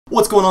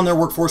What's going on there,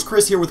 Workforce?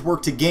 Chris here with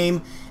Work to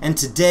Game, and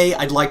today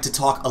I'd like to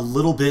talk a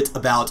little bit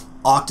about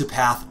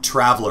Octopath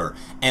Traveler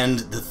and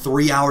the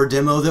 3-hour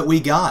demo that we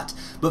got.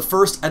 But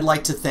first, I'd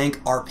like to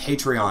thank our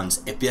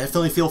Patreons.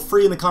 Definitely feel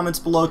free in the comments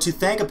below to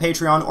thank a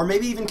Patreon or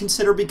maybe even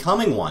consider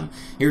becoming one.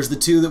 Here's the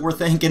two that we're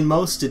thanking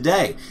most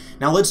today.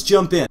 Now let's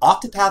jump in.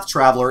 Octopath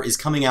Traveler is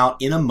coming out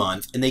in a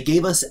month, and they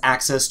gave us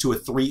access to a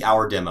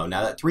 3-hour demo.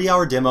 Now that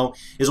 3-hour demo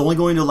is only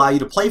going to allow you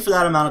to play for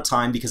that amount of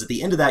time, because at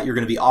the end of that you're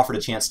going to be offered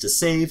a chance to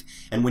save,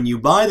 and when you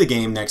buy the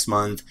game next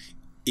month,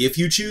 if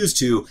you choose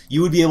to,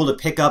 you would be able to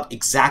pick up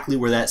exactly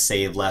where that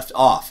save left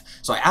off.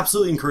 So I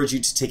absolutely encourage you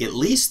to take at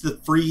least the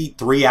free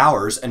 3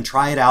 hours and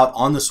try it out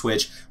on the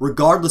Switch,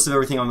 regardless of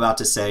everything I'm about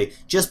to say,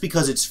 just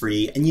because it's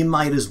free, and you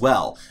might as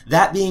well.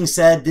 That being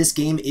said, this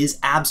game is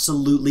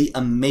absolutely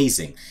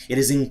amazing. It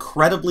is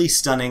incredibly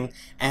stunning,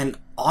 and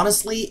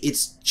honestly,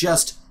 it's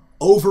just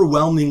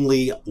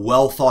overwhelmingly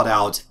well thought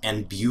out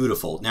and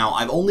beautiful. Now,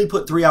 I've only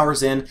put 3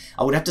 hours in.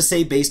 I would have to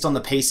say, based on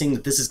the pacing,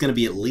 that this is going to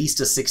be at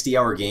least a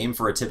 60-hour game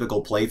for a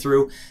typical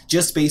playthrough.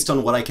 Just based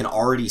on what I can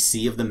already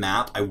see of the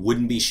map, I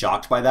wouldn't be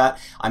shocked by that.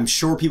 I'm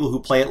sure people who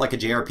play it like a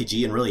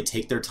JRPG and really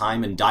take their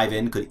time and dive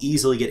in could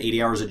easily get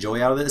 80 hours of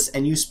joy out of this.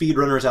 And you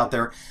speedrunners out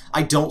there,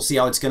 I don't see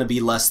how it's going to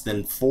be less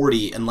than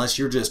 40 unless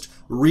you're just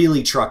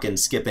really trucking,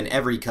 skipping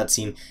every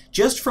cutscene,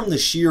 just from the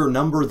sheer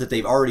number that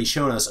they've already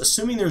shown us,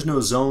 assuming there's no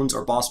zones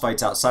or boss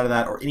fights outside of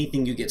that or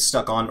anything you get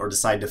stuck on or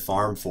decide to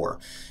farm for.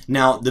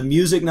 Now, the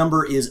music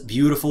number is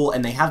beautiful,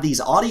 and they have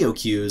these audio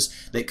cues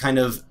that kind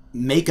of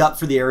make up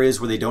for the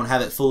areas where they don't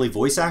have it fully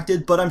voice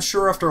acted, but I'm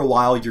sure after a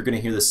while you're going to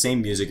hear the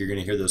same music, you're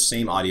going to hear those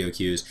same audio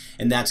cues,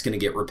 and that's going to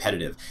get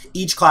repetitive.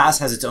 Each class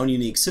has its own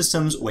unique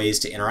systems, ways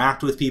to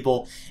interact with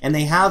people, and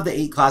they have the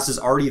 8 classes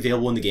already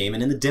available in the game,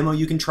 and in the demo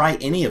you can try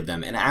any of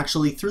them, and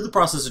actually through the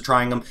process of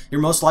trying them,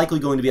 you're most likely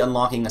going to be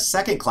unlocking a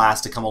second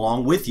class to come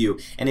along with you,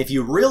 and if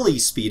you really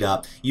speed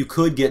up, you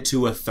could get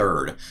to a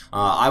third.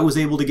 I was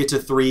able to get to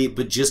 3,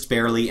 but just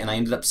barely, and I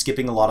ended up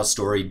skipping a lot of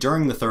story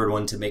during the third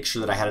one to make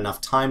sure that I had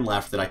enough time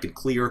left that I could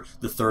clear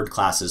the third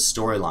class's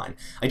storyline.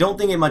 I don't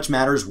think it much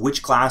matters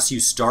which class you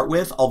start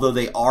with, although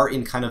they are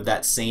in kind of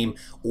that same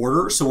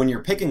order, so when you're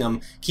picking them,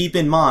 keep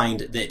in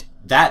mind that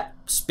that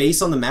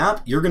space on the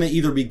map, you're going to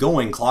either be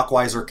going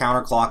clockwise or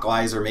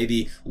counterclockwise, or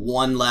maybe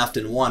one left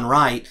and one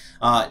right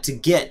to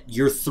get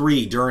your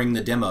 3 during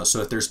the demo.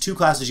 So if there's 2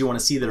 classes you want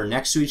to see that are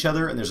next to each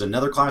other, and there's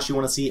another class you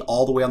want to see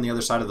all the way on the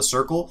other side of the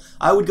circle,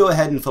 I would go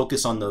ahead and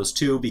focus on those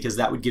 2, because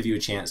that would give you a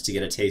chance to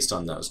get a taste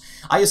on those.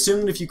 I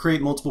assume that if you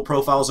create multiple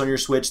profiles on your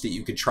Switch, that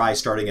you could try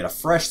starting at a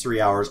fresh 3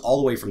 hours all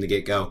the way from the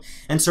get-go,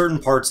 and certain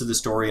parts of the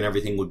story and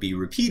everything would be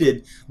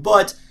repeated,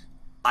 but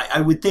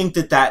I would think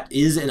that that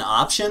is an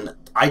option.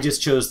 I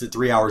just chose that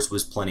 3 hours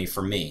was plenty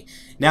for me.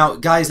 Now,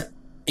 guys,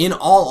 in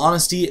all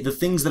honesty, the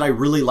things that I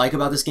really like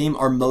about this game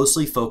are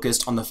mostly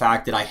focused on the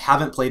fact that I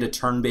haven't played a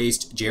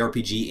turn-based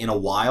JRPG in a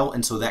while,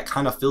 and so that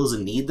kind of fills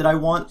a need that I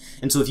want.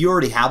 And so if you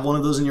already have one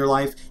of those in your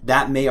life,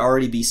 that may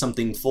already be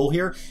something full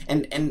here.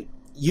 And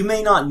you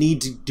may not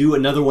need to do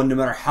another one no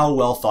matter how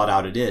well thought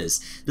out it is.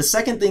 The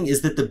second thing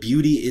is that the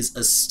beauty is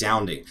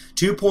astounding.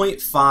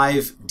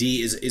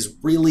 2.5D is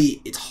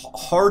really, it's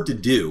hard to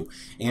do,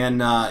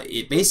 and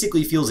it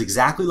basically feels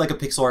exactly like a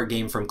pixel art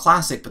game from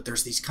Classic, but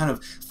there's these kind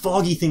of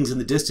foggy things in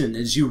the distance.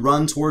 As you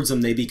run towards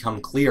them, they become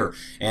clear,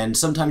 and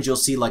sometimes you'll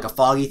see like a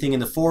foggy thing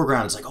in the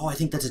foreground. It's like, oh, I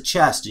think that's a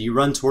chest, and you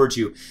run towards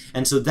you,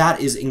 and so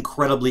that is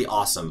incredibly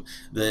awesome.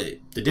 The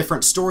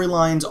different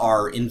storylines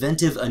are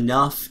inventive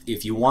enough.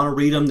 If you want to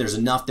read them, there's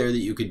enough there that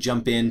you could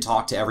jump in,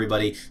 talk to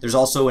everybody. There's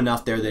also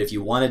enough there that if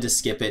you wanted to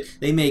skip it,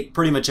 they make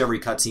pretty much every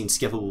cutscene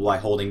skippable by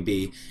holding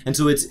B. And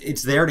so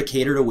it's there to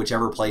cater to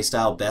whichever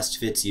playstyle best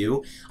fits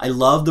you. I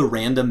love the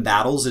random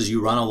battles as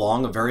you run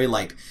along, a very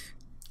like,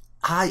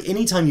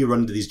 anytime you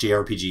run into these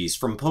JRPGs,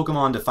 from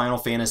Pokemon to Final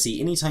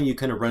Fantasy, anytime you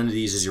kind of run into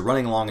these as you're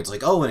running along, it's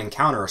like, oh, an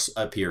encounter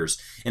appears,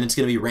 and it's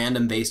going to be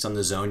random based on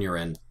the zone you're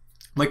in.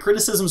 My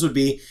criticisms would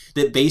be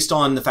that based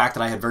on the fact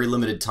that I had very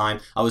limited time,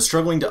 I was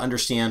struggling to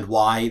understand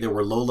why there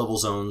were low-level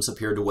zones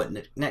compared to what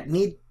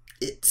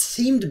it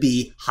seemed to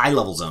be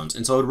high-level zones,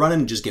 and so I would run in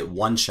and just get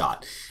one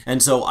shot.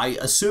 And so I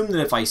assumed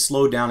that if I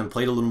slowed down and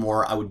played a little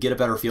more, I would get a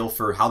better feel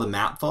for how the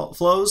map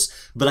flows,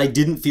 but I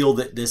didn't feel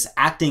that this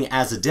acting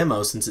as a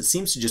demo, since it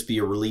seems to just be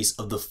a release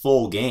of the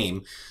full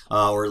game,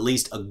 or at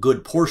least a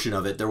good portion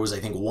of it. There was, I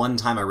think, one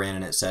time I ran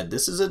and it said,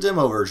 this is a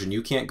demo version,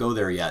 you can't go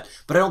there yet,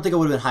 but I don't think it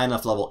would have been high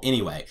enough level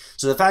anyway.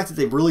 So the fact that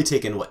they've really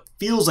taken what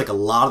feels like a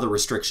lot of the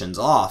restrictions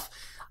off,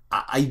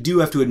 I do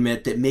have to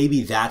admit that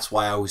maybe that's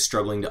why I was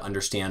struggling to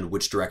understand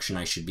which direction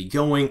I should be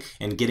going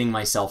and getting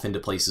myself into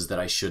places that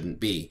I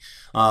shouldn't be.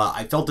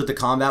 I felt that the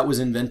combat was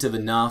inventive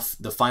enough.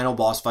 The final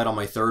boss fight on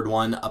my third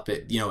one, up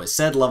at, it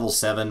said level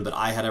 7, but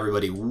I had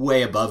everybody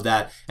way above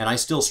that, and I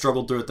still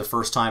struggled through it the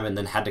first time and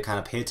then had to kind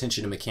of pay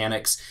attention to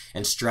mechanics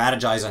and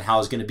strategize on how I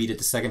was going to beat it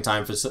the second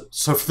time.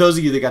 So for those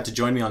of you that got to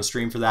join me on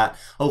stream for that,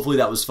 hopefully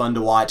that was fun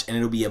to watch, and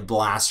it'll be a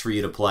blast for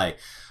you to play.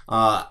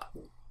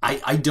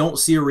 I don't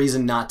see a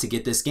reason not to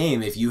get this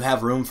game. If you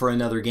have room for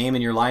another game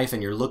in your life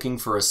and you're looking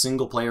for a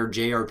single-player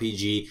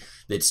JRPG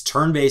that's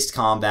turn-based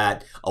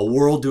combat, a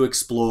world to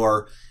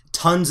explore,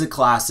 tons of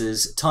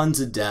classes, tons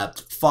of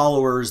depth,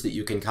 followers that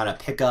you can kind of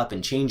pick up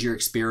and change your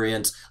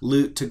experience,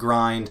 loot to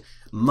grind,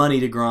 money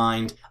to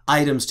grind,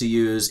 items to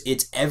use.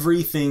 It's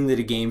everything that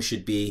a game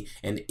should be,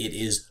 and it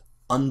is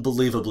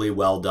unbelievably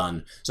well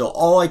done. So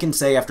all I can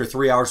say after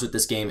 3 hours with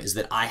this game is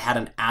that I had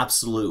an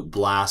absolute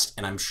blast,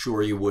 and I'm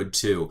sure you would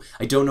too.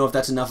 I don't know if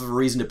that's enough of a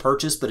reason to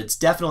purchase, but it's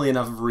definitely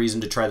enough of a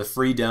reason to try the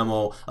free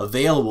demo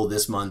available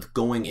this month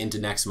going into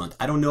next month.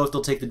 I don't know if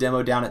they'll take the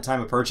demo down at time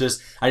of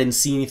purchase. I didn't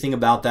see anything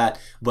about that,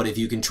 but if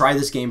you can try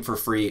this game for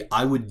free,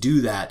 I would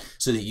do that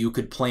so that you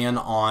could plan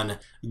on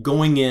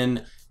going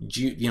in,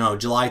 you know,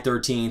 July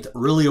 13th,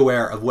 really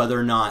aware of whether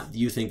or not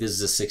you think this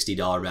is a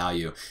 $60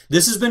 value.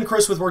 This has been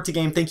Chris with Work to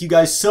Game. Thank you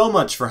guys so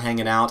much for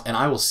hanging out, and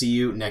I will see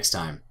you next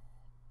time.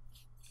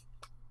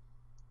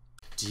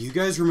 Do you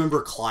guys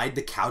remember Clyde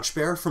the Couch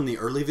Bear from the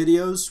early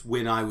videos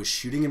when I was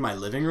shooting in my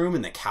living room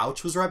and the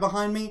couch was right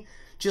behind me?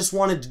 Just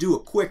wanted to do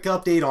a quick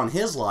update on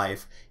his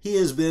life. He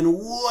has been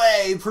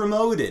way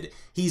promoted.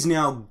 He's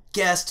now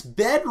guest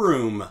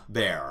bedroom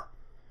bear.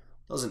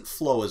 Doesn't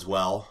flow as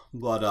well,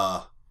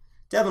 but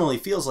definitely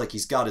feels like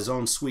he's got his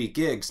own sweet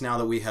gigs now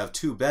that we have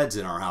 2 beds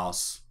in our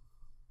house.